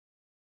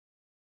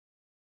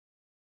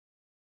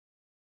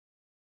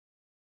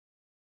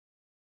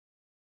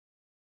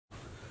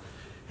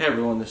Hey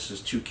everyone, this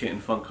is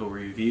 2Kitten Funko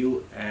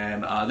Review,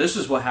 and this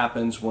is what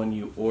happens when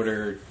you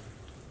order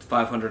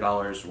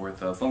 $500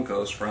 worth of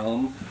Funkos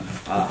from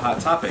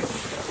Hot Topic.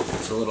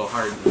 It's a little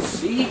hard to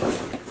see,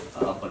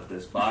 but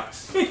this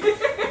box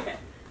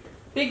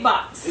big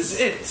box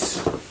is it.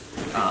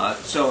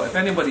 So if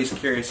anybody's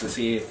curious to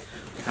see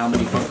how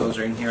many Funkos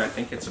are in here, I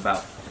think it's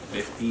about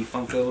 50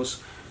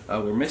 Funkos.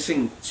 We're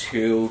missing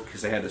 2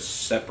 because they had to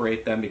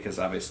separate them because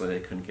obviously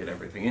they couldn't get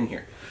everything in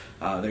here.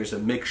 There's a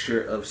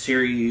mixture of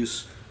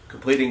series,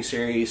 completing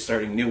series,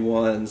 starting new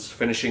ones,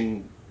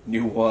 finishing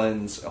new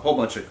ones, a whole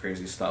bunch of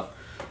crazy stuff.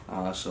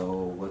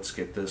 So let's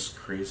get this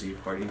crazy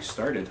party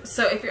started.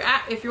 So if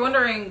you're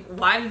wondering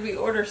why did we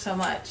order so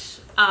much,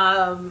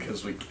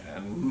 because we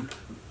can.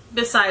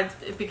 Besides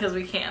because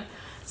we can.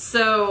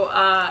 So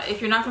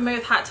if you're not familiar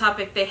with Hot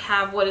Topic, they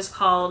have what is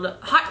called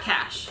Hot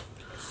Cash.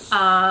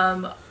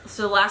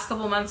 So the last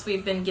couple months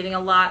we've been getting a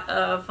lot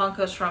of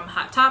Funkos from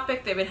Hot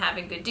Topic. They've been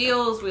having good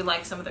deals. We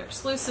like some of their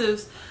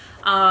exclusives.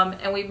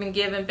 And we've been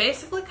given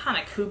basically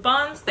kind of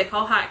coupons. They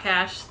call Hot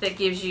Cash. That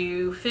gives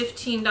you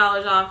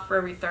 $15 off for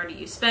every 30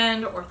 you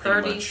spend, or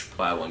 30. Pretty much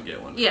buy one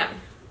get one. Yeah,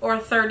 or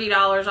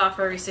 $30 off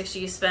for every 60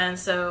 you spend.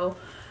 So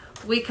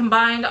we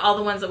combined all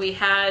the ones that we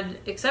had,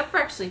 except for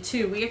actually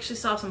 2. We actually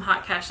still have some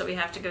Hot Cash that we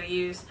have to go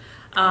use.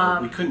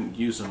 We couldn't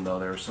use them though.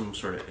 There were some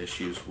sort of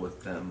issues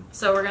with them.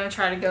 So we're going to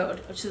try to go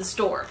to the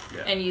store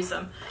and use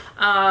them.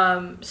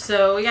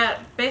 So we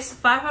got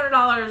basically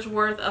 $500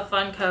 worth of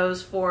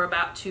Funkos for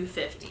about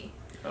 $250.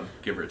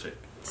 Give or take.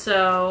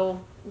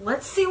 So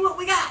let's see what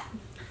we got.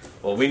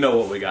 Well, we know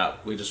what we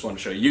got. We just want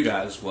to show you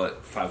guys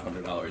what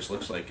 $500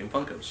 looks like in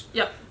Funkos.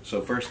 Yep.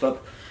 So first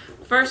up.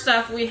 First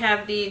up, we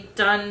have the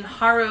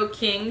Dunharrow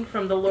King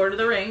from The Lord of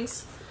the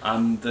Rings.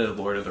 I'm the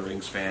Lord of the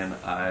Rings fan.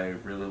 I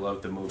really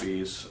love the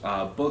movies.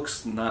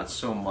 Books, not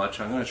so much.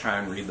 I'm going to try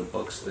and read the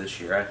books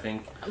this year, I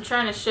think. I'm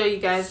trying to show you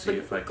guys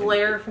the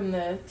glare from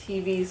the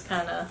TV's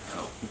kind of...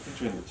 Oh, you can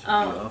turn the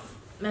TV off.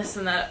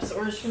 Messing that up. So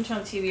we're just going to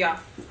turn the TV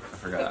off. I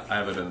forgot. I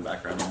have it in the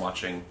background. I'm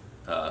watching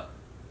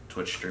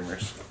Twitch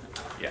streamers.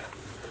 Yeah.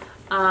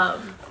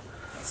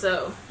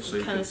 So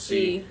you kind of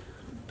see...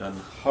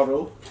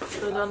 Dunharrow.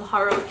 The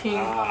Dunharrow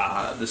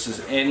King. This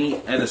is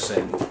Annie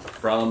Edison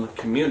from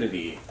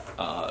Community.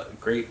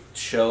 Great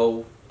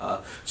show.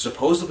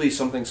 Supposedly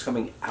something's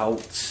coming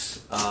out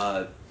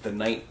the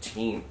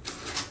 19th.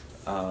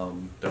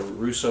 The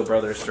Russo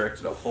brothers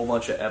directed a whole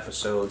bunch of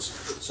episodes,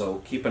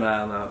 so keep an eye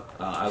on that.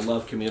 I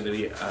love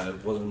Community.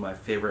 One of my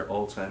favorite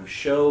all-time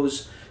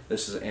shows.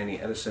 This is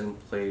Annie Edison,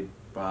 played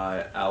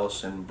by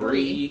Alison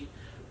Brie.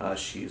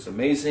 She's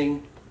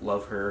amazing.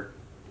 Love her.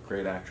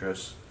 Great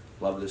actress.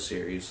 Love the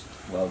series.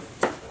 Love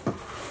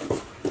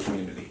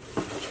Community.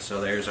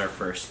 So there's our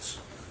first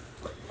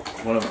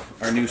one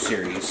of our new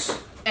series.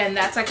 And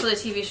that's actually a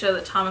TV show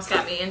that Thomas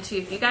got me into.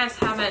 If you guys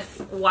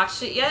haven't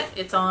watched it yet,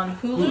 it's on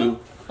Hulu.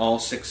 All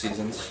 6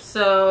 seasons.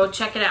 So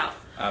check it out.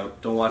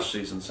 Don't watch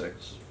season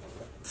 6.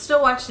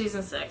 Still watch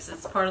season 6.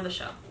 It's part of the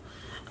show.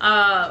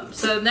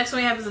 So next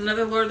one we have is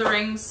another Lord of the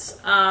Rings.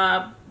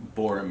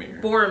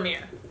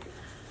 Boromir.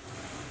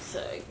 So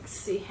you can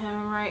see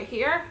him right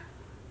here.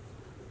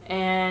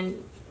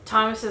 And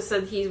Thomas has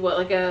said he's what,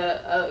 like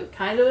a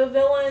kind of a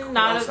villain?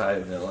 Not a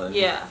villain.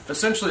 Yeah.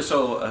 Essentially,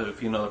 so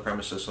if you know the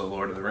premises of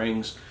Lord of the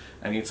Rings,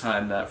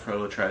 anytime that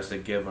Frodo tries to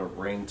give a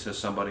ring to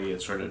somebody,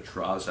 it sort of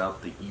draws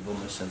out the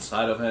evilness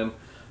inside of him,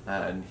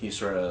 and he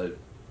sort of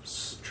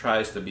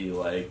tries to be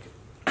like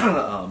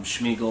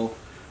Schmeagol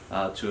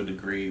to a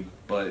degree,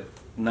 but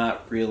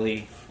not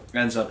really.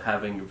 Ends up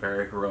having a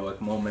very heroic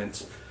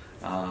moment,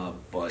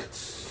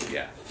 but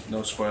yeah,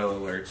 no spoiler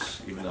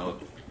alerts, even though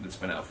it's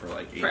been out for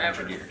like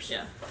 800 years.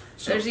 Yeah.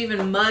 So, there's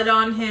even mud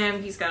on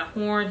him. He's got a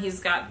horn.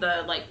 He's got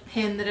the like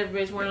pin that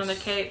everybody's wearing on their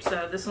cape.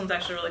 So this one's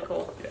actually really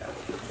cool. Yeah.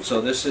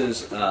 So this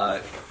is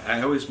I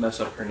always mess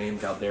up her name,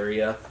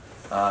 Galderia.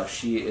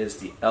 She is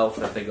the elf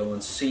that they go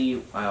and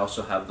see. I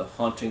also have the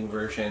haunting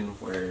version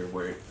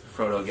where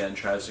Frodo again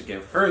tries to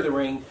give her the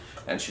ring,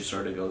 and she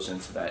sort of goes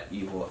into that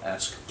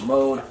evil-esque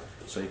mode.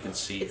 So you can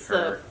see it's her.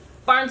 The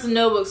Barnes &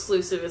 Noble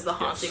exclusive is the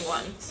haunting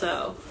one.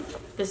 So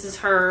this is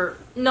her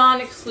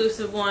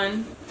non-exclusive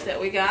one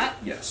that we got.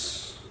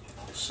 Yes.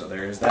 So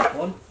there is that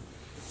one.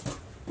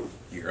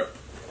 You're up.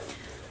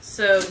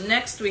 So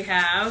next we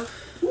have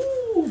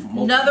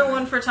another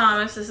one for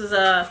Thomas. This is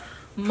a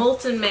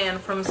Molten Man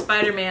from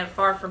Spider-Man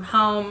Far From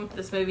Home.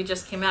 This movie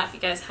just came out. If you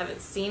guys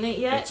haven't seen it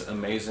yet, it's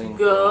amazing.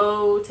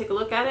 Go take a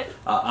look at it.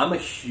 I'm a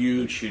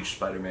huge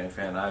Spider-Man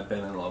fan. I've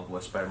been in love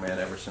with Spider-Man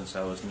ever since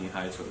I was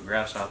knee-high to a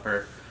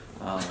grasshopper.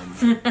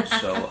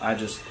 So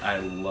I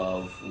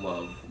love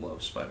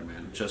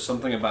Spider-Man. Just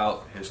something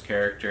about his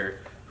character,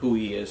 who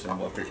he is, and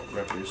what he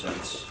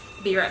represents.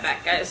 Be right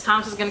back, guys.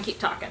 Thomas is going to keep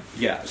talking.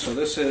 Yeah, so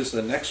this is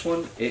the next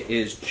one. It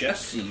is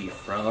Jessie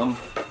from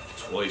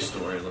Toy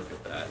Story. Look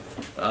at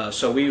that.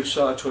 So we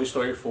saw Toy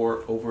Story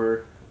 4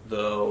 over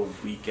the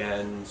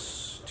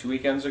weekends, 2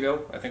 weekends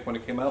ago, I think, when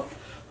it came out.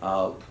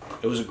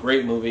 It was a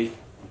great movie.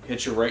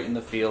 Hit you right in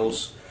the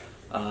feels.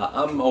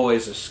 I'm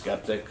always a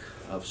skeptic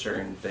of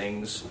certain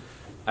things.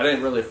 I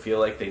didn't really feel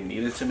like they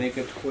needed to make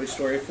a Toy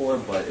Story 4,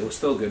 but it was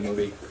still a good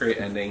movie. Great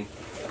ending.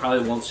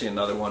 Probably won't see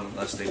another one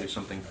unless they do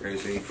something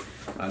crazy.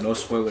 No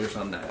spoilers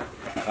on that.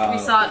 We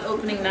saw it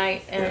opening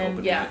night, and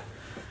opening night.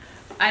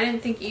 I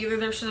didn't think either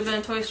there should have been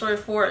a Toy Story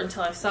 4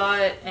 until I saw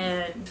it,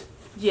 and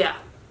yeah,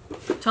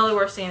 totally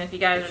worth seeing if you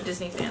guys are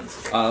Disney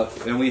fans.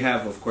 And we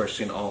have, of course,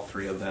 seen all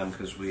three of them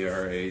because we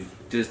are a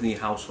Disney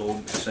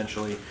household,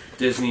 essentially.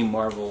 Disney,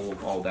 Marvel,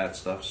 all that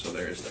stuff, so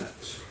there's that.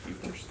 You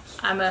first.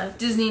 I'm a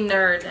Disney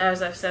nerd,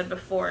 as I've said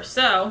before.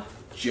 So,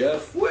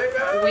 Jeff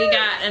Winger! We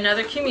got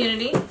another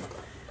Community.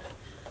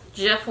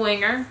 Jeff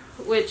Winger,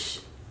 which,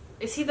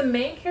 is he the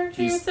main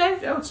character, you would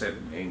say? I would say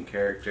the main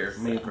character,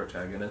 main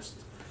protagonist.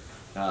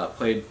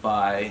 Played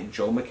by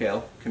Joe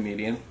McHale,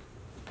 comedian.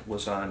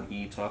 Was on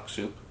E-Talk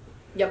Soup.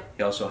 Yep.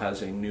 He also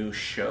has a new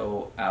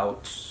show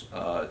out.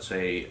 It's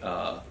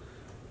a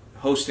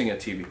hosting a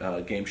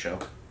TV game show.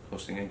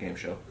 Hosting a game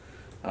show.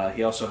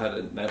 He also had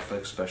a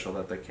Netflix special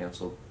that they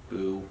canceled.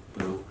 Boo,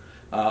 boo.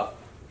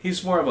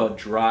 He's more of a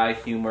dry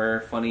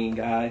humor, funny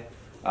guy.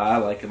 I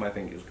like him. I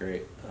think he's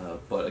great.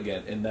 But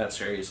again, in that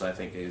series, I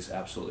think he's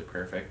absolutely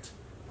perfect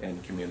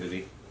in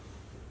Community.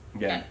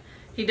 Again.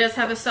 He does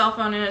have a cell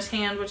phone in his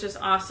hand, which is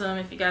awesome.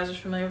 If you guys are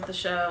familiar with the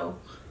show,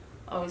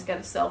 always got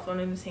a cell phone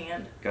in his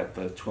hand. Got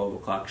the 12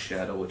 o'clock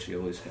shadow, which he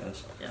always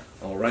has. Yeah.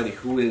 Alrighty,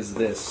 who is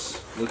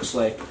this? Looks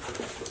like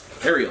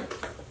Ariel.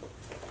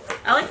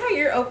 I like how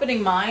you're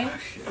opening mine.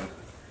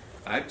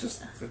 Yeah.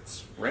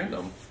 It's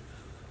random.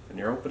 And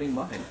you're opening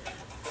mine.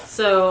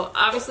 So,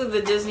 obviously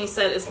the Disney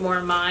set is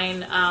more mine.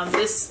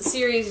 This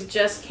series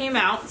just came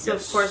out, so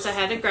yes. Of course I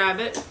had to grab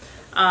it.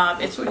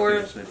 It's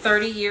for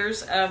 30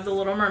 years of The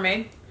Little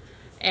Mermaid.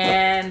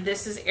 And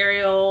this is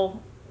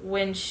Ariel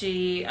when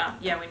she...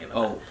 yeah, we knew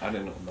about that. I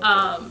didn't know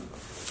about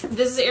that.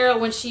 This is Ariel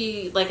when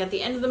she, like at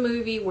the end of the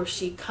movie, where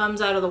she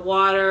comes out of the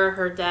water,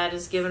 her dad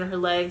is giving her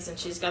legs, and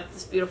she's got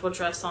this beautiful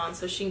dress on,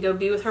 so she can go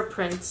be with her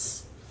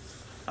prince.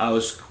 I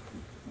was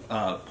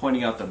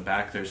pointing out the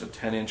back, there's a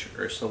 10-inch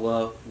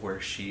Ursula where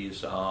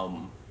she's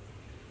all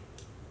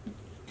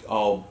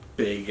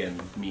big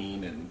and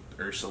mean and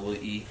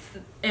Ursula-y.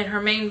 In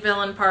her main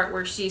villain part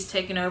where she's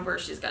taken over,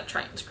 she's got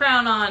Triton's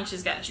crown on,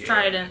 she's got his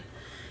trident,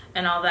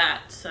 and all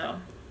that, so...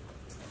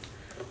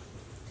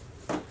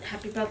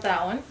 Happy about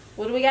that one.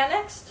 What do we got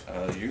next?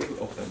 You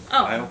open.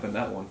 Oh. I opened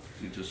that one.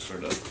 You just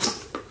sort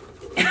of...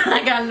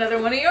 I got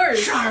another one of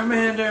yours.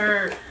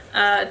 Charmander!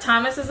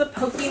 Thomas is a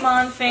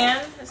Pokemon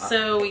fan,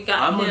 so we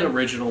got I'm him. an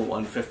original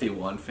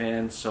 151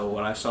 fan, so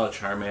when I saw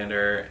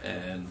Charmander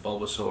and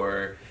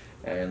Bulbasaur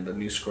and the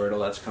new Squirtle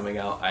that's coming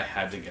out, I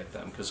had to get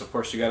them. Because, of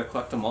course, you gotta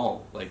collect them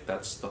all. Like,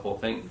 that's the whole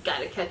thing.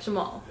 Gotta catch them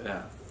all.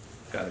 Yeah.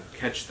 Gotta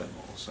catch them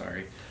all,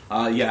 sorry.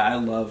 Yeah, I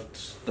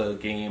loved the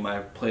game. I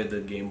played the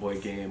Game Boy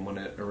game when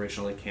it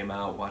originally came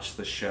out, watched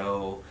the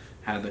show,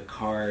 had the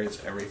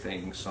cards,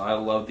 everything. So I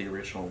love the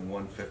original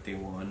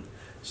 151.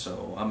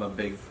 So I'm a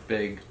big,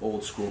 big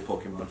old school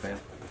Pokemon fan.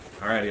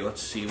 Alrighty,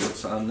 let's see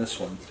what's on this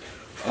one.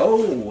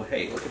 Oh,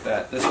 hey, look at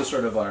that. This is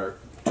sort of our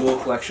dual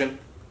collection.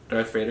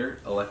 Darth Vader,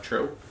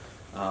 Electro.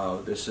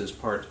 This is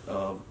part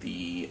of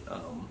the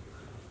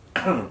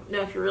No,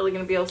 if you're really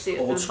going to be able to see it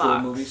through old the school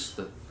box. movies.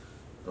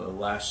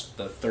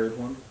 The third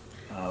one,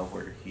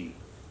 where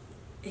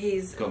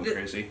he's going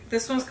crazy.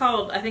 This one's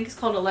called, I think it's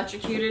called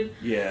Electrocuted.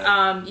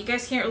 Yeah. You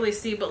guys can't really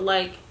see, but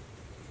like...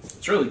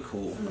 It's really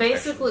cool.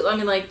 Basically, actually. I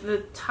mean, like,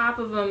 the top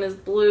of him is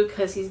blue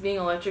because he's being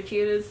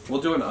electrocuted.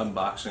 We'll do an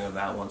unboxing of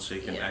that one so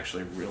you can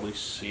actually really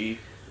see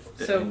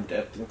the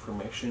in-depth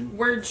information.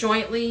 We're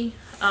jointly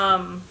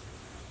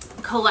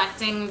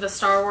collecting the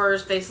Star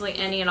Wars, basically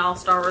any and all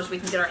Star Wars we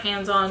can get our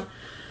hands on,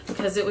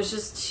 because it was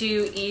just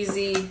too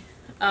easy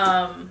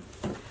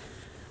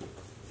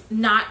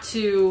not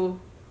to...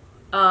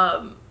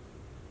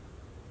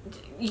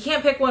 you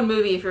can't pick one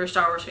movie if you're a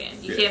Star Wars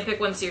fan. You can't pick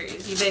one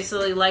series. You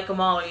basically like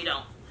them all or you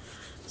don't.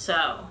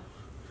 So,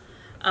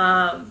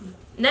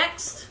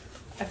 next,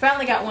 I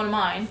finally got one of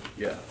mine.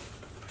 Yeah.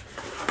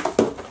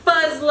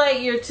 Buzz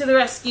Lightyear to the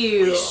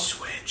rescue. We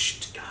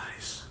switched,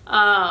 guys.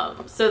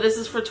 So this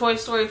is for Toy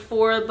Story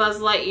 4, Buzz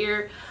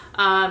Lightyear.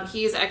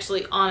 He's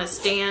actually on a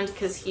stand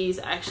because he's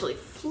actually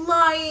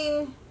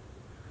flying.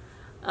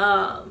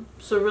 So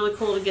really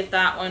cool to get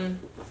that one.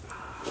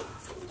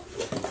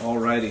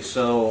 Alrighty,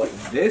 so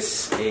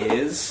this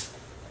is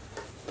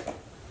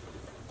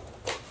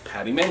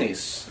Patty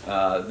Mayonnaise.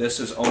 This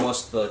is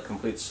almost the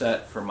complete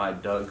set for my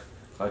Doug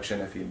collection,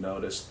 if you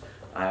noticed.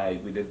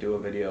 We did do a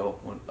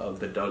video of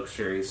the Doug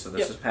series, so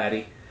this is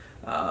Patty.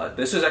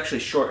 This is actually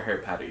short hair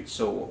Patty.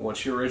 So when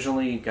she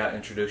originally got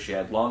introduced, she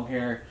had long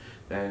hair,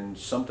 then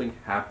something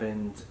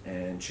happened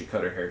and she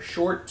cut her hair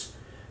short,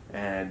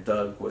 and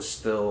Doug was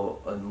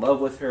still in love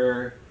with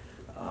her,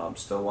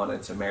 still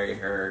wanted to marry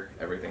her,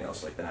 everything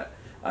else like that.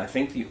 I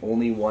think the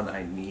only one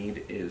I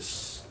need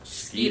is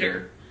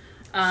Skeeter.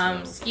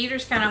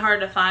 Skeeter's kind of hard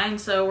to find,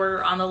 so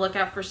we're on the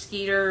lookout for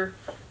Skeeter.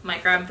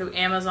 Might grab him through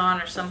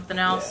Amazon or something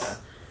else.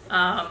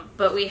 Yeah.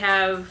 But we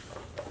have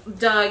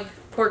Doug,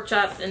 pork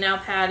chop, and now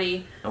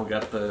patty. And we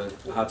got the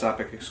Hot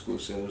Topic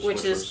exclusives,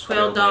 Which is was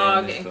Quail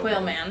Dog and Quail Quail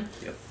Dog. Man.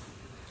 Yep.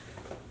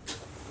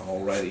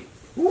 Alrighty.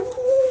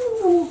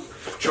 Woo!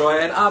 Troy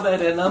and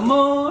Abed in the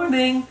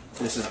morning.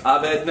 This is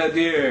Abed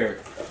Nadir.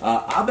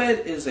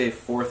 Abed is a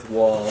fourth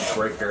wall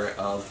breaker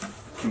of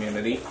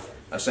Community.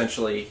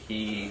 Essentially,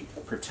 he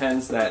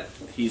pretends that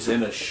he's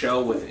in a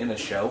show within a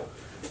show.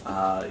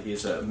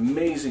 He's an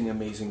amazing,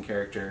 amazing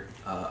character.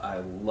 I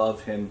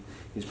love him.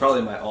 He's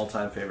probably my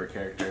all-time favorite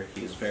character.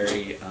 He's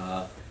very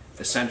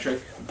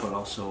eccentric, but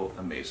also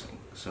amazing.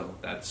 So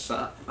that's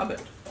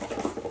Abed.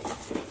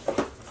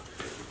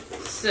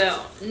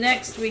 So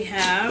next we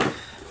have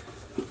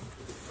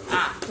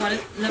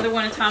another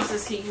one of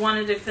Thomas's. He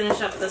wanted to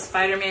finish up the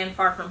Spider-Man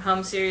Far From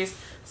Home series.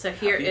 So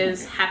here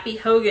is Happy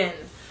Hogan.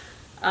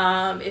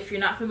 If you're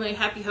not familiar,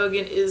 Happy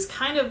Hogan is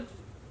kind of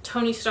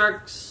Tony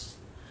Stark's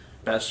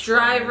best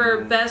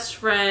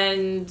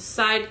friend,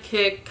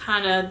 sidekick,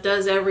 kind of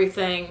does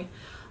everything.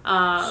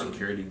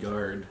 Security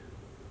guard.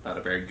 Not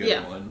a very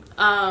good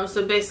one.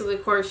 So basically,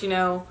 of course, you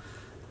know,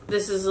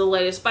 this is the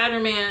latest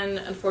Spider-Man.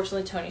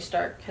 Unfortunately, Tony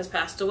Stark has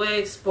passed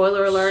away.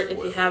 Spoiler alert if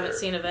you haven't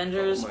seen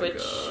Avengers, which...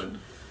 God.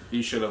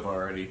 You should have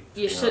already.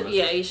 You should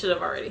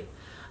have already.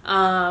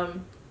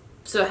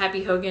 So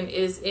Happy Hogan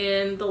is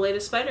in the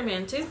latest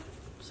Spider-Man, too.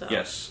 So.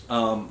 Yes.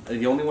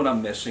 The only one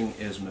I'm missing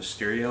is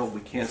Mysterio.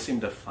 We can't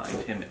seem to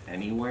find him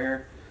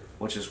anywhere,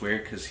 which is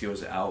weird because he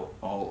was out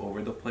all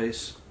over the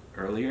place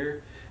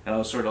earlier. And I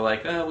was sort of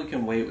like, we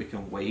can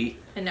wait.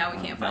 And now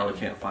we can't find him. Now we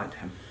can't find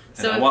him. And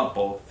So I want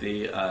both.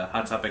 The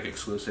Hot Topic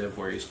exclusive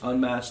where he's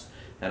unmasked,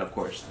 and of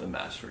course the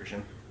masked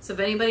version. So if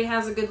anybody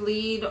has a good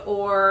lead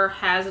or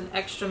has an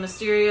extra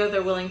Mysterio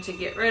they're willing to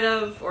get rid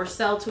of or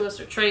sell to us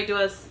or trade to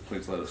us,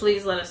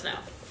 Please let us know.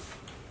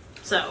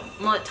 So I'm going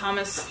to let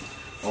Thomas...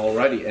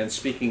 Alrighty, and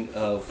speaking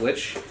of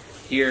which,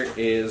 here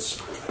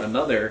is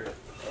another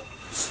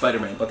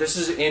Spider-Man, but this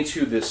is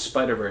Into the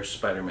Spider-Verse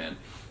Spider-Man.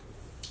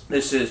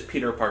 This is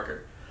Peter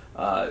Parker.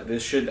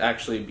 This should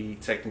actually be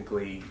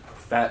technically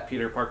Fat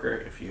Peter Parker.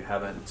 If you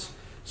haven't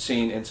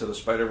seen Into the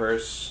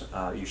Spider-Verse,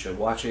 you should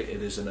watch it.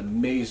 It is an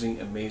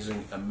amazing,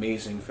 amazing,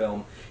 amazing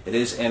film. It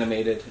is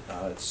animated.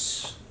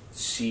 It's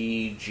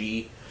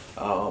CG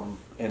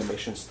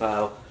animation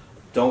style.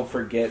 Don't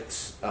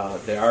forget,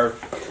 they are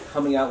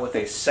coming out with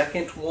a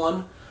second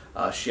one.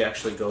 She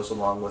actually goes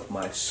along with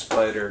my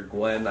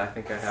Spider-Gwen. I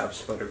think I have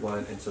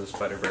Spider-Gwen Into the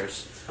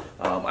Spider-Verse.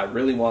 I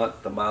really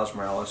want the Miles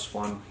Morales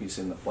one. He's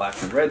in the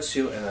black and red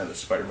suit, and then the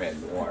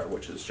Spider-Man Noir,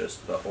 which is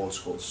just the old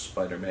school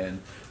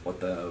Spider-Man with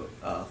the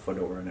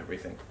fedora and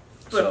everything.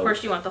 But of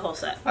course you want the whole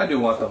set. I do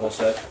want the whole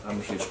set.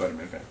 I'm a huge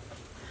Spider-Man fan.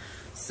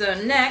 So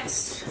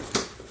next,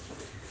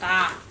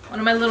 one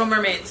of my Little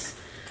Mermaids.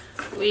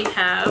 We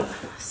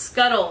have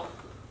Scuttle.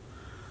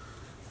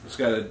 It's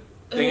got a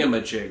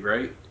thingamajig,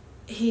 right?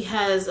 He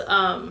has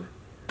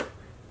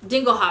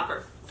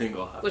Dinglehopper.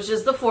 Dinglehopper. Which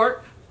is the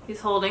fork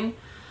he's holding.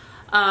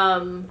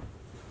 Like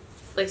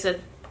I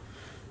said,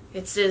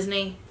 it's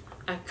Disney.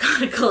 I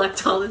gotta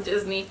collect all the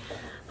Disney.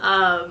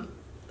 I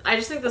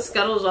just think the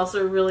Scuttle is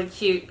also really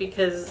cute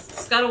because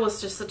Scuttle was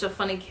just such a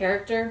funny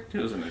character. He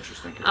was an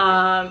interesting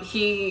character.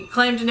 He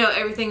claimed to know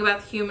everything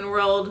about the human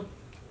world,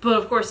 but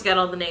of course he got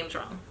all the names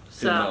wrong.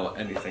 Didn't know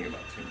anything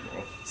about the human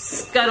world.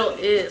 Scuttle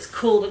is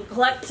cool to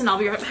collect, and I'll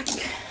be right back.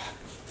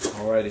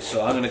 Alrighty,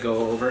 so I'm going to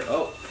go over...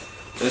 Oh,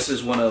 this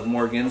is one of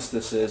Morgan's.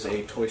 This is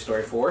a Toy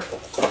Story 4.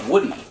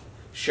 Woody.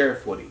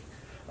 Sheriff Woody.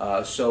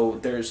 So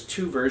there's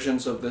two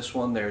versions of this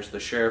one. There's the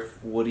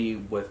Sheriff Woody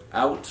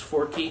without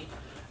Forky,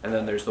 and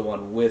then there's the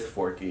one with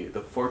Forky.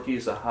 The Forky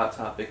is a Hot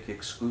Topic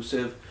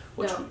exclusive.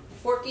 No,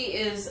 Forky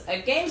is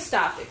a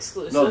GameStop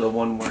exclusive. No, the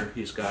one where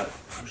he's got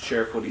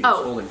Sheriff Woody is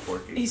holding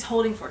Forky. He's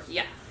holding Forky,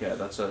 yeah. Yeah,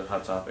 that's a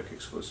Hot Topic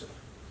exclusive.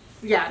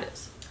 Yeah, it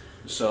is.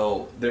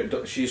 So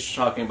she's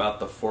talking about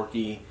the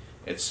Forky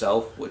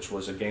itself, which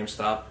was a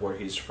GameStop where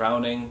he's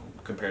frowning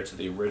compared to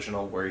the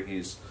original where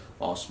he's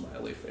all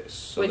smiley face.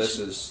 So this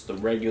is the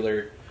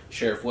regular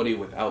Sheriff Woody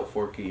without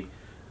Forky,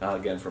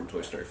 again from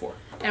Toy Story 4.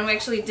 And we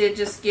actually did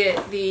just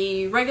get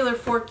the regular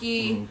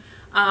Forky.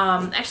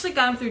 Actually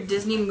got him through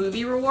Disney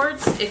Movie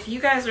Rewards. If you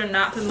guys are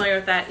not familiar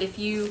with that, if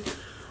you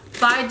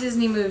buy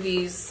Disney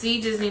movies,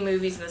 see Disney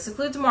movies, and this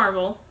includes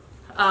Marvel,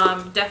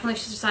 definitely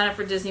should sign up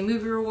for Disney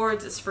Movie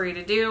Rewards. It's free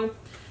to do.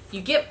 You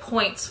get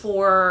points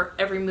for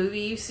every movie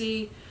you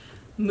see,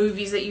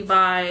 movies that you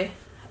buy,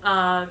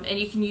 and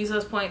you can use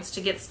those points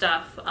to get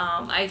stuff.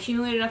 I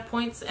accumulated enough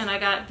points, and I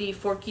got the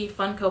Forky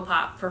Funko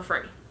Pop for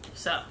free.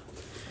 So,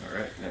 all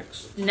right,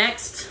 next.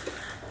 Next,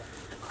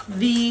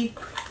 the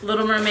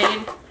Little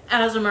Mermaid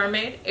as a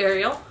mermaid,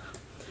 Ariel.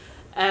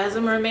 As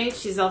a mermaid,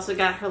 she's also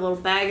got her little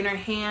bag in her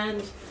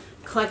hand,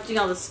 collecting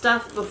all the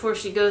stuff before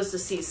she goes to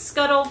see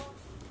Scuttle.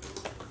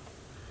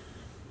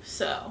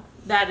 So,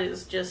 that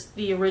is just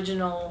the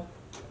original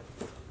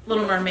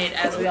Little Mermaid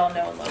as we all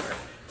know and love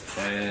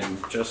her. And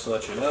just to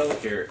let you know,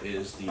 here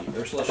is the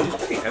Ursula. She's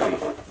pretty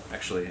heavy,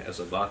 actually, as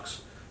a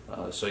box.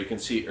 So you can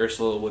see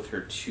Ursula with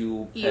her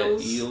two pet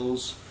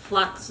eels.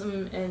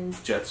 Flotsam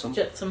and Jetsam.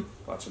 Jetsam.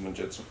 Flotsam and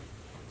Jetsam.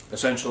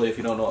 essentially, if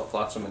you don't know what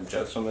flotsam and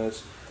jetsam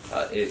is,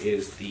 it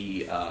is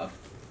the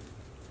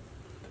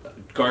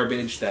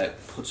garbage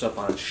that puts up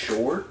on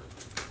shore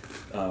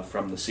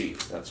from the sea.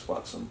 That's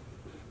flotsam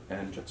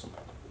and jetsam.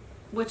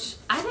 Which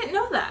I didn't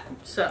know that.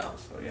 So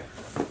yeah.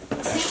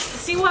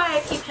 see why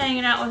I keep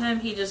hanging out with him?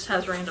 He just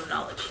has random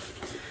knowledge.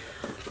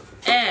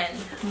 And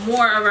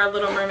more of our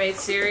Little Mermaid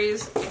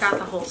series. I got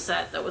the whole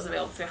set that was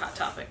available through Hot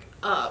Topic.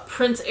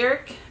 Prince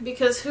Eric,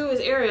 because who is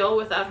Ariel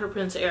without her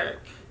Prince Eric?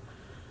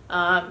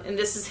 And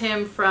this is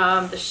him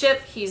from the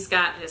ship. He's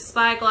got his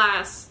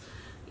spyglass,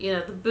 you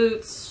know, the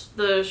boots,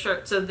 the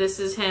shirt. So this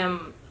is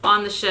him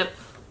on the ship.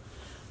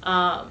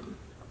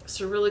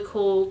 So really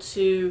cool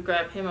to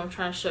grab him. I'm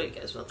trying to show you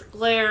guys about the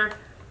glare.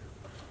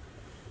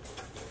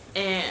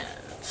 And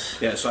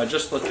yeah, so I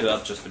just looked it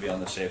up just to be on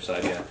the safe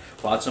side. Yeah,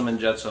 flotsam and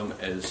jetsam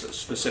is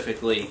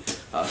specifically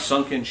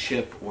sunken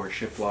ship or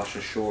ship washed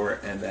ashore,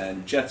 and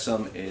then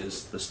jetsam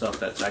is the stuff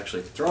that's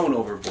actually thrown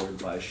overboard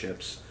by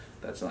ships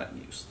that's not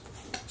used.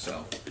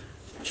 So,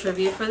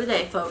 trivia for the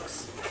day,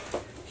 folks.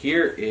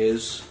 Here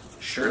is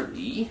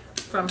Shirley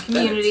from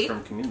Community.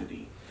 From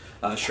Community.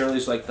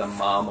 Shirley's like the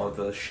mom of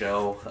the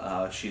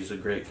show. She's a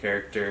great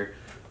character.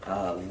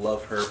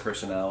 Love her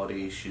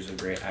personality. She's a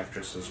great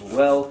actress as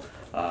well.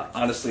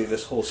 Honestly,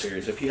 this whole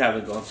series, if you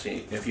haven't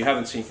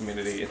seen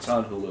Community, it's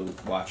on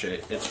Hulu. Watch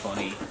it. It's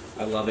funny.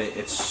 I love it.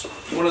 It's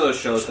one of those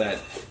shows that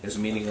is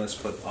meaningless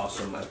but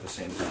awesome at the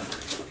same time.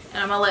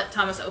 And I'm gonna let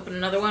Thomas open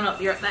another one. I'll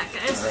be right back,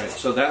 guys. All right.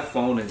 So that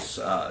phone is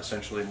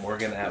essentially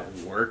Morgan at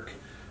work.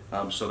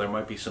 So there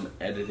might be some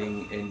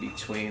editing in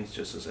between,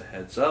 just as a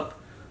heads up.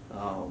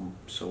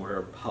 So we're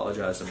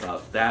apologize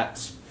about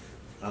that.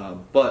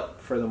 But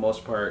for the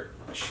most part,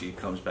 she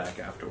comes back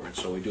afterwards.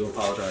 So we do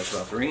apologize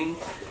about the ringing,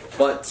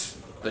 but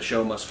the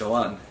show must go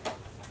on.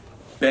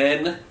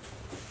 Ben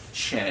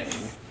Chang.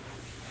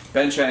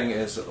 Ben Chang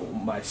is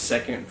my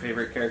second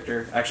favorite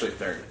character, actually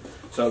third.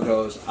 So it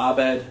goes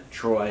Abed,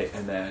 Troy,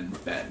 and then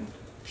Ben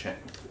Chang.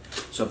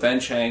 So Ben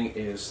Chang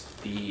is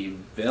the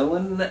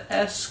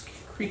villain-esque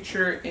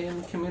creature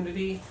in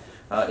Community.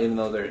 Even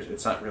though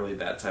it's not really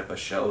that type of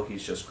show,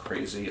 he's just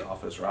crazy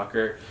off his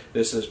rocker.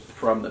 This is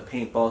from the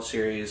paintball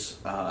series.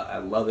 I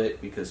love it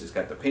because he's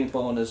got the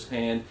paintball in his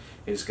hand.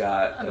 He's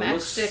got a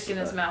matchstick in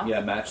his mouth.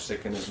 Yeah,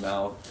 matchstick in his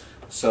mouth.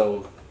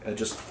 So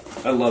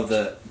I love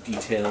the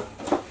detail.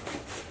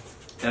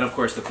 And of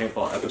course, the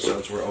paintball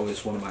episodes were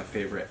always one of my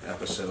favorite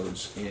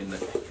episodes in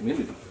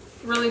Community.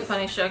 Really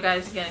funny show,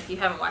 guys. Again, if you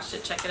haven't watched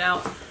it, check it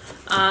out.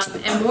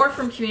 And more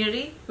from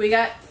Community, we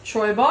got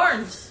Troy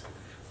Barnes.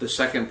 The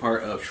second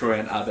part of Troy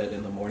and Abed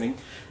in the morning.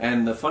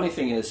 And the funny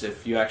thing is,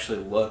 if you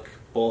actually look,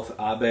 both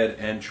Abed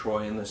and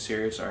Troy in the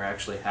series are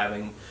actually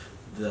having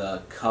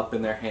the cup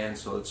in their hands,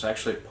 so it's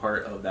actually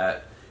part of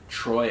that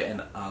Troy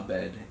and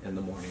Abed in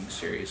the morning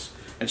series.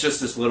 It's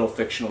just this little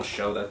fictional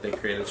show that they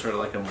created, sort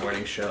of like a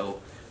morning show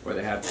where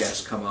they have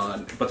guests come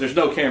on, but there's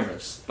no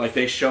cameras. Like,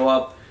 they show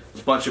up,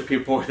 a bunch of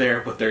people are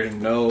there, but there's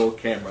no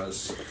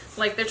cameras.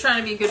 Like, they're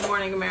trying to be Good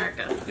Morning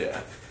America.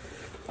 Yeah.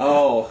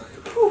 Oh,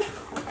 whew.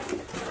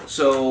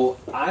 So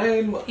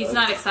He's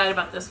not excited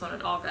about this one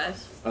at all,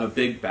 guys. A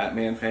big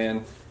Batman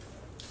fan.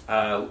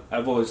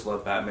 I've always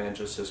loved Batman,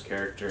 just his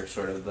character,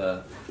 sort of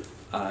a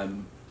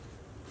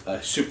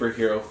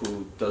superhero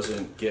who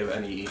doesn't give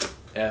any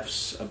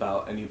F's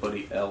about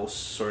anybody else,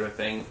 sort of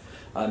thing.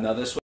 Now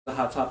this was a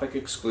Hot Topic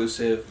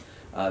exclusive.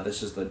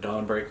 This is the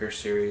Dawnbreaker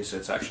series.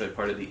 It's actually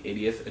part of the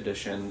 80th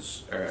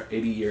editions, or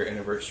 80-year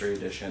anniversary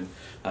edition.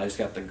 He's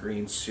got the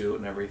green suit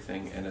and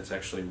everything, and it's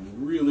actually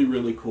really,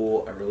 really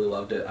cool. I really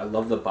loved it. I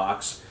love the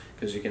box,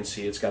 because you can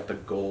see it's got the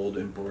gold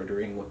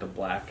embroidering with the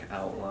black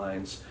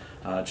outlines.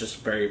 Just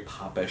very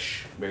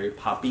poppish, very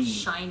poppy.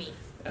 Shiny.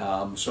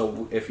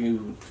 So if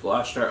you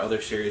watched our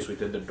other series, we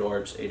did the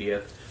Dorbs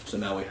 80th, so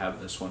now we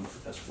have this one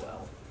as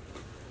well.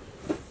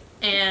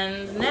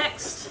 And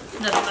next,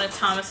 nothing but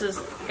Thomas has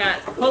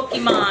got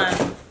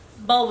Pokemon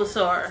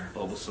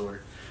Bulbasaur.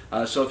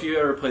 So if you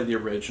ever played the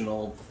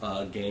original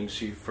games,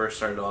 you first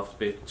started off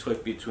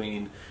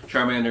between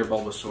Charmander,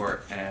 Bulbasaur,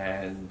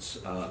 and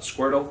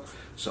Squirtle.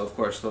 So of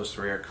course those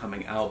three are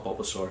coming out,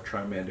 Bulbasaur,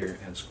 Charmander,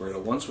 and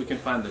Squirtle. Once we can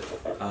find the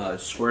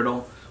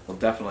Squirtle, we'll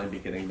definitely be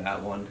getting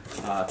that one.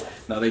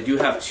 Now they do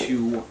have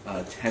two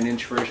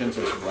 10-inch versions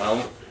as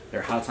well.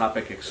 They're Hot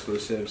Topic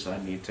exclusives.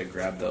 I need to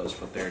grab those,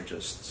 but they're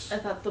just... I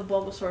thought the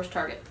Bulbasaur's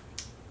Target.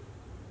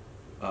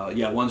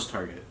 Yeah, one's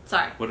Target.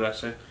 Sorry. What did I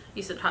say?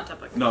 You said Hot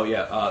Topic. No,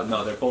 yeah,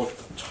 no, they're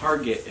both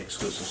Target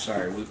exclusives.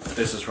 Sorry,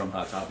 this is from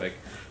Hot Topic.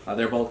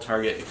 They're both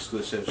Target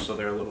exclusives, so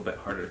they're a little bit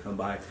harder to come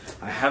by.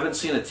 I haven't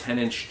seen a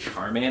 10-inch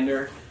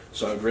Charmander,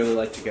 so I'd really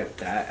like to get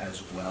that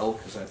as well,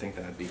 because I think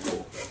that'd be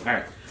cool.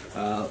 Alright,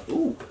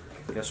 ooh,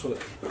 guess what?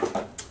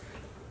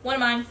 One of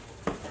mine.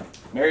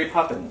 Mary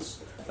Poppins.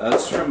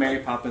 This is from Mary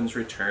Poppins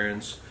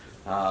Returns.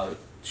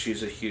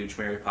 She's a huge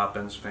Mary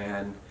Poppins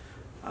fan.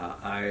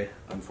 I,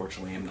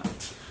 unfortunately, am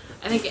not.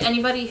 I think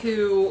anybody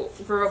who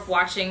grew up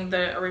watching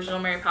the original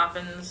Mary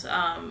Poppins,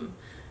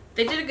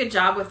 they did a good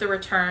job with the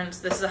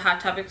returns. This is a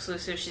Hot Topic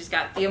exclusive. She's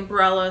got the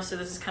umbrella, so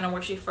this is kind of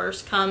where she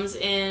first comes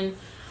in.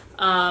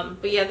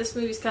 But yeah, this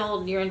movie's kind of a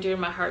little near and dear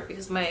to my heart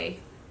because my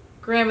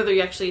grandmother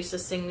actually used to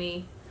sing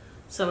me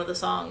some of the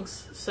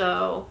songs.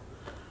 So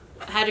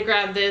I had to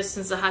grab this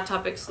since it's a Hot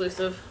Topic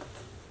exclusive.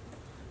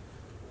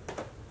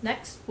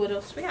 Next, what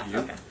else we got? You?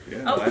 Okay.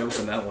 Yeah, I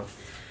opened that one.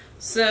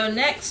 So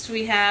next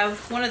we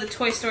have one of the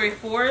Toy Story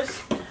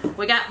 4s.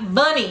 We got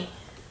Bunny.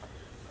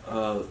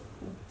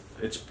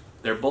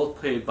 They're both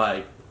played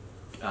by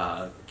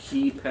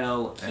Key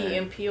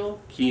and Peele.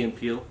 Key and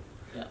Peele.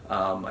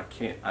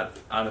 Yeah.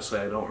 Honestly,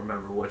 I don't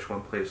remember which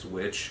one plays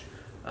which.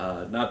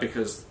 Not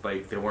because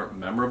like they weren't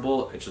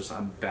memorable. It's just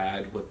I'm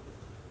bad with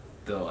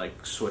the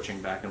like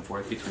switching back and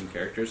forth between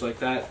characters like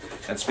that.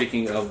 And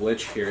speaking of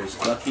which, here's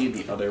Ducky,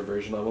 the other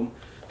version of them.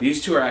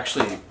 These two are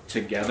actually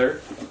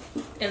together.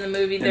 In the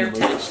movie, they're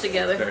attached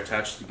together. They're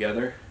attached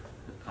together.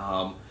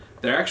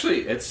 They're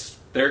actually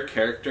their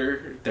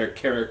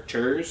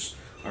characters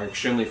are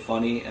extremely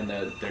funny, and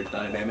their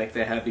dynamic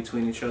they have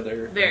between each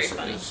other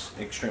is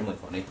extremely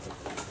funny.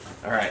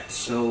 All right,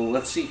 so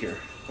let's see here.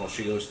 While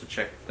she goes to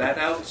check that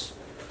out,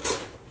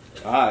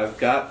 I've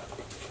got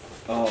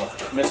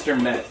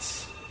Mr.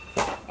 Metz.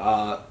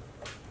 I'm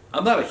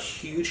not a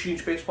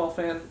huge baseball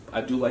fan.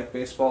 I do like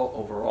baseball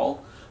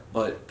overall,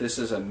 but this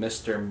is a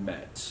Mr.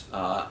 Metz.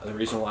 The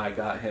reason why I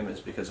got him is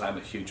because I'm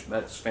a huge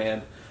Mets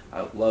fan.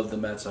 I love the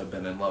Mets. I've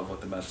been in love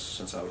with the Mets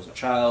since I was a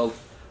child.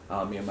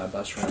 Me and my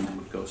best friend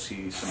would go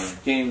see some of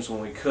the games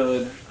when we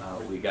could.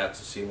 We got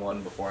to see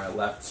one before I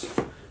left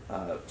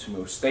to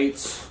move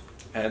states.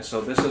 And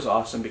so this is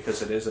awesome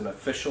because it is an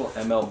official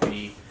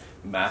MLB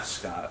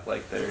mascot.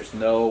 Like, there's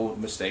no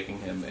mistaking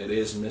him. It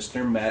is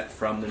Mr. Met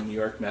from the New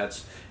York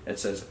Mets. It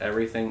says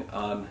everything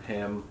on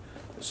him,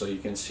 so you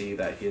can see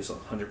that he is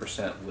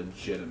 100%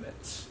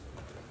 legitimate.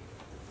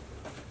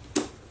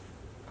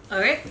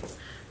 Alright,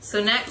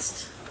 so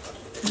next,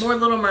 more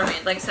Little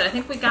Mermaid. Like I said, I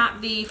think we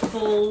got the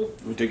full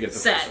We did get the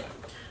set. full set.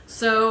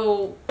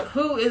 So,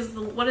 what is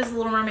the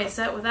Little Mermaid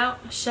set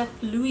without Chef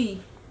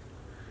Louis?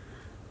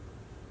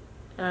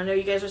 And I know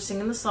you guys are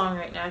singing the song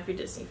right now if you're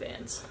Disney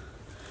fans.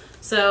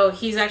 So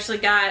he's actually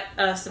got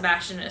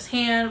Sebastian in his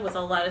hand with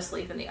a lettuce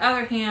leaf in the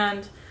other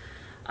hand.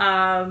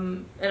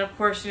 And of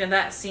course, you know,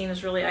 that scene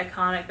is really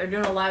iconic. They're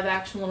doing a live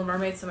action Little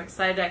Mermaid, so I'm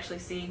excited to actually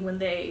see when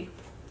they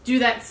do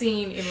that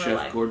scene in real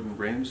life. Chef Gordon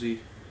Ramsay.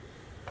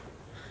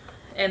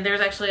 And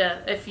there's actually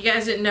if you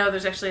guys didn't know,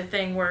 there's actually a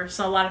thing where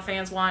a lot of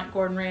fans want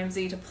Gordon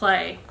Ramsay to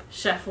play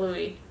Chef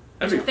Louis.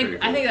 That'd be pretty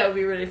cool. I think that would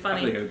be really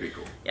funny. I think it would be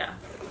cool. Yeah.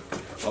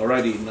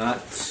 Alrighty,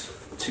 not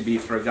to be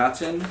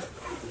forgotten,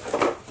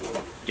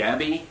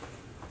 Gabby.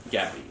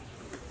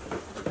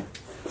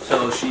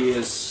 So she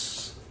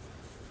is,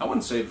 I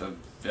wouldn't say the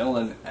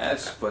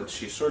villain-esque, but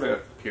she sort of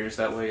appears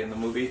that way in the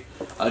movie.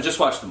 Just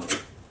watch the movie.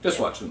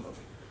 Watch the movie.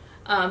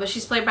 But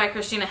she's played by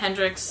Christina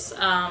Hendricks, who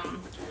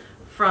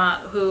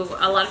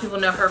a lot of people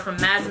know her from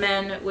Mad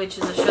Men, which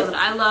is a show that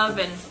I love,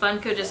 and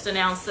Funko just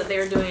announced that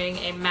they're doing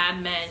a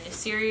Mad Men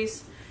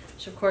series,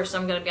 which of course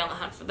I'm going to be on the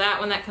hunt for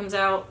that when that comes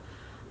out.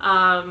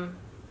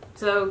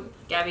 So,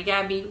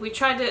 Gabby, we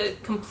tried to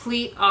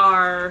complete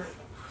our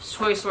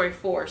Toy Story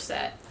 4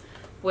 set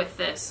with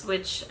this,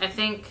 which I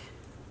think...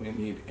 We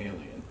need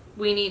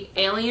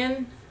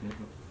Alien.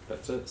 Mm-hmm.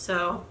 That's it.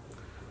 So,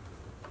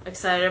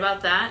 excited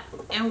about that.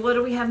 And what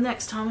do we have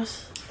next,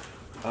 Thomas?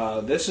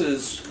 This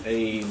is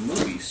a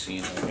movie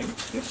scene, I think.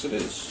 Yes, it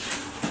is.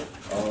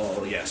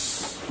 Oh,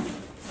 yes.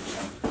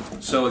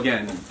 So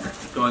again,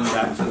 going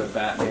back to the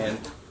Batman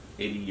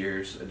 80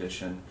 Years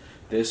edition,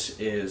 this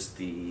is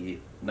the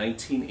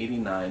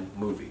 1989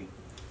 movie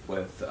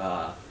with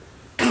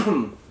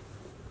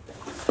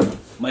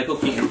Michael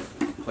Keaton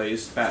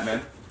plays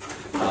Batman.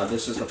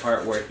 This is the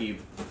part where he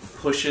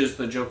pushes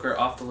the Joker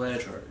off the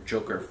ledge, or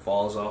Joker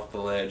falls off the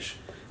ledge.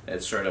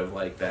 It's sort of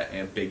like that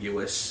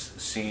ambiguous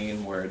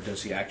scene where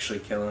does he actually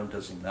kill him,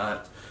 does he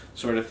not,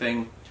 sort of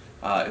thing.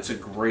 It's a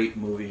great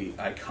movie,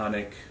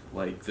 iconic.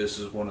 Like, this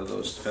is one of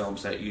those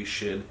films that you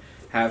should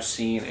have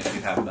seen if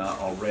you have not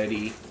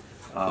already.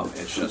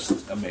 It's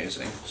just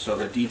amazing. So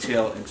the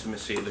detail,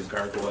 intimacy, the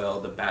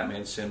gargoyle, the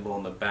Batman symbol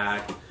in the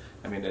back.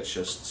 I mean, it's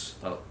just,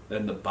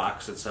 then the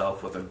box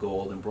itself with a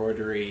gold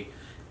embroidery.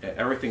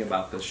 Everything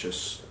about this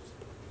just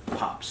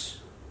pops.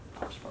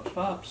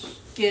 Pops.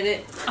 Get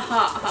it?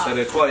 Ha. Said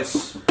it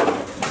twice.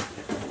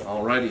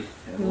 Alrighty.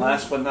 And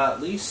last but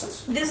not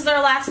least, This is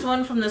our last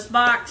one from this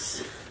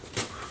box.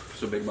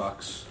 it's a big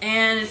box.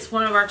 And it's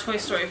one of our Toy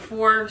Story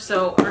 4,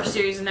 so our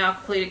series is now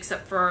complete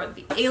except for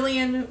the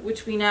Alien,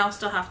 which we now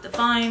still have to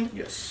find.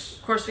 Yes.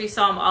 Of course, we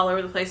saw them all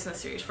over the place when the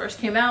series first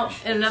came out.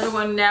 And another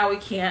one now we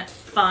can't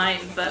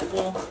find, but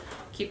we'll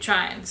keep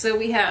trying. So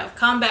we have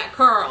Combat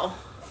Carl,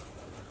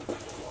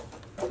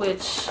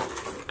 which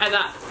I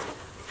thought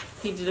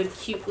he did a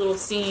cute little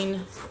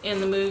scene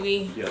in the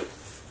movie. Yep.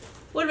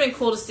 Would have been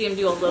cool to see him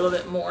do a little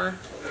bit more.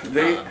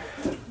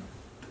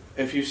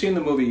 If you've seen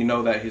the movie, you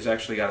know that he's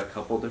actually got a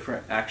couple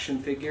different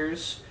action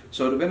figures.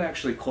 So it would have been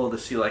actually cool to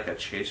see like a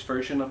chase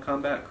version of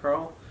Combat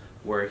Carl,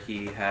 where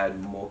he had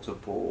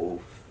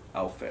multiple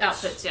outfits.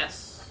 Outfits,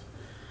 yes.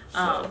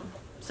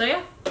 So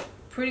yeah,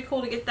 pretty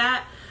cool to get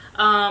that.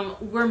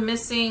 We're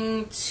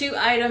missing 2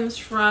 items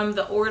from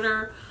the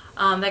order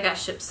that got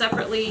shipped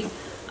separately.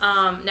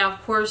 Now,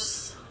 of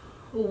course,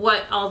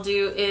 what I'll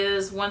do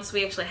is once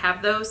we actually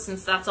have those,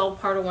 since that's all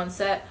part of one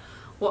set,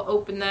 we'll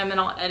open them and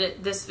I'll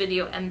edit this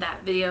video and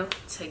that video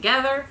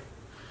together.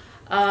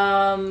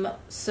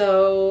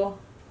 So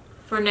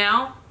for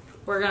now,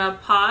 we're gonna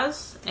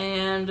pause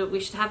and we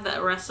should have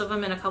the rest of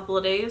them in a couple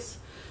of days.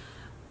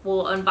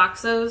 We'll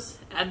unbox those,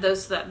 add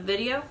those to that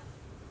video,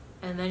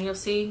 and then you'll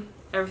see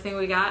everything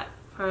we got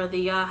for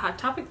the Hot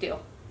Topic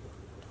deal.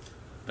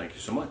 Thank you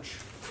so much.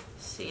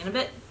 See you in a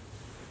bit.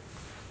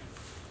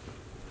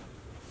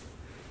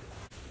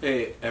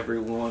 Hey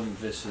everyone,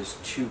 this is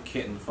 2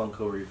 Kitten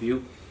Funko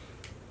Review.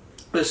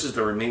 This is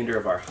the remainder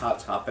of our Hot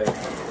Topic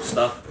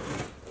stuff.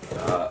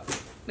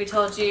 We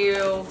told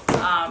you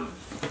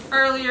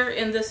earlier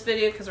in this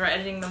video, because we're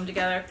editing them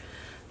together,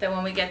 that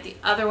when we get the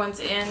other ones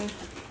in,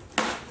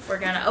 we're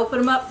going to open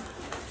them up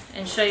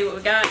and show you what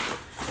we got.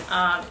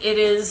 It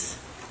is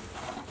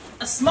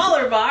a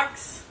smaller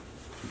box,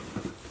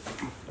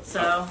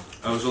 so...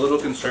 I was a little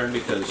concerned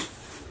because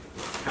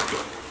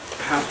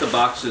half the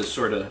box is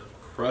sort of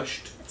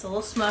crushed. It's a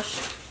little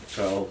smushed.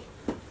 So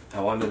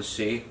I wanted to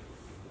see.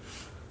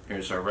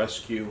 Here's our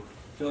rescue.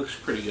 It looks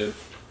pretty good.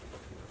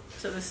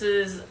 So this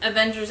is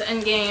Avengers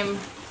Endgame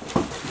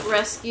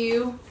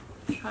Rescue.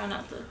 Try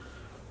not to...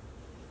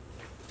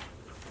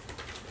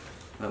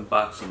 The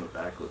box on the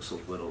back looks a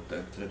little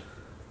dented.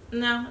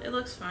 No, it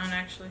looks fine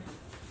actually.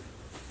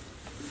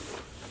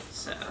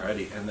 So.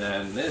 Alrighty, and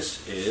then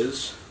this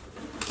is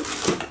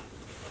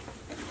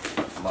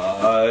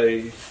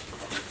my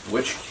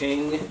Witch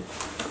King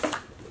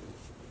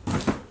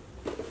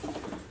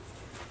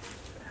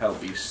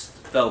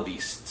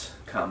Hellbeast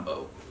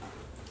combo.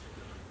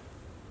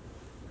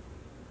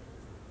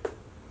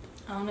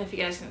 I don't know if you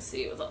guys can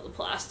see it with all the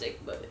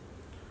plastic, but...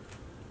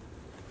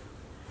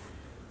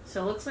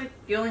 So it looks like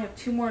you only have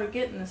 2 more to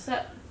get in the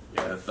set.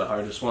 Yeah, the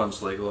hardest ones,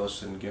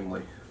 Legolas and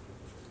Gimli.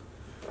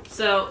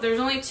 So there's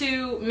only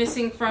 2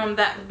 missing from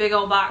that big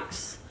old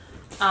box.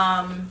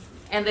 And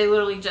they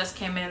literally just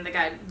came in. The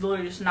guy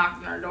literally just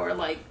knocked on our door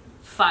like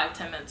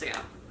 5-10 minutes ago.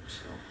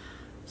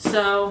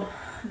 So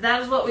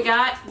that is what we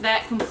got.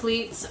 That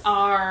completes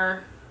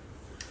our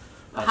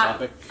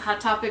Hot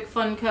Topic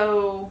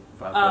Funko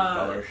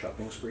 $500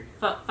 shopping spree.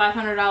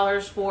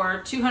 $500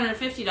 for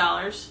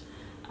 $250.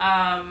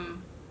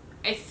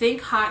 I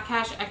think Hot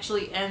Cash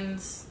actually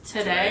ends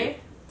today.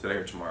 Today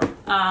or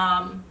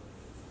tomorrow.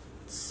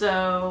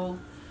 So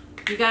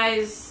you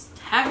guys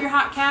have your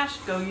Hot Cash,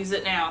 go use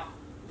it now.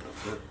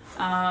 That's it.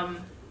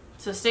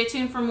 So stay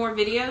tuned for more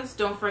videos.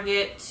 Don't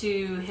forget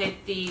to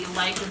hit the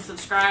like and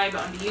subscribe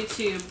on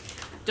YouTube.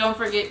 Don't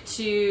forget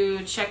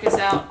to check us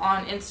out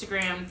on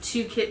Instagram,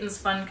 2 Kittens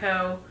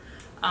Funko.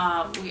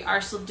 We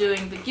are still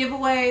doing the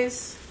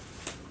giveaways.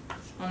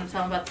 Want to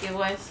tell them about the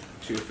giveaways?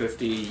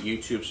 250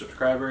 YouTube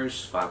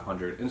subscribers,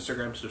 500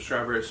 Instagram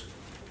subscribers.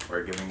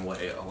 We're giving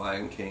away a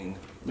Lion King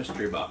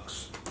mystery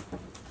box,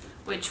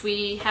 which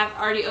we have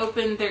already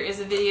opened. There is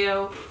a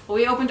video. Well,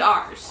 we opened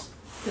ours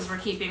because we're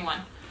keeping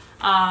one.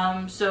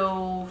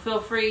 So feel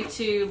free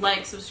to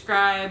like,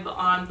 subscribe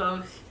on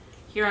both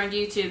here on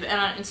YouTube and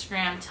on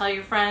Instagram. Tell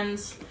your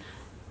friends,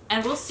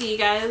 and we'll see you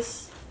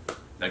guys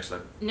next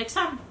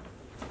time.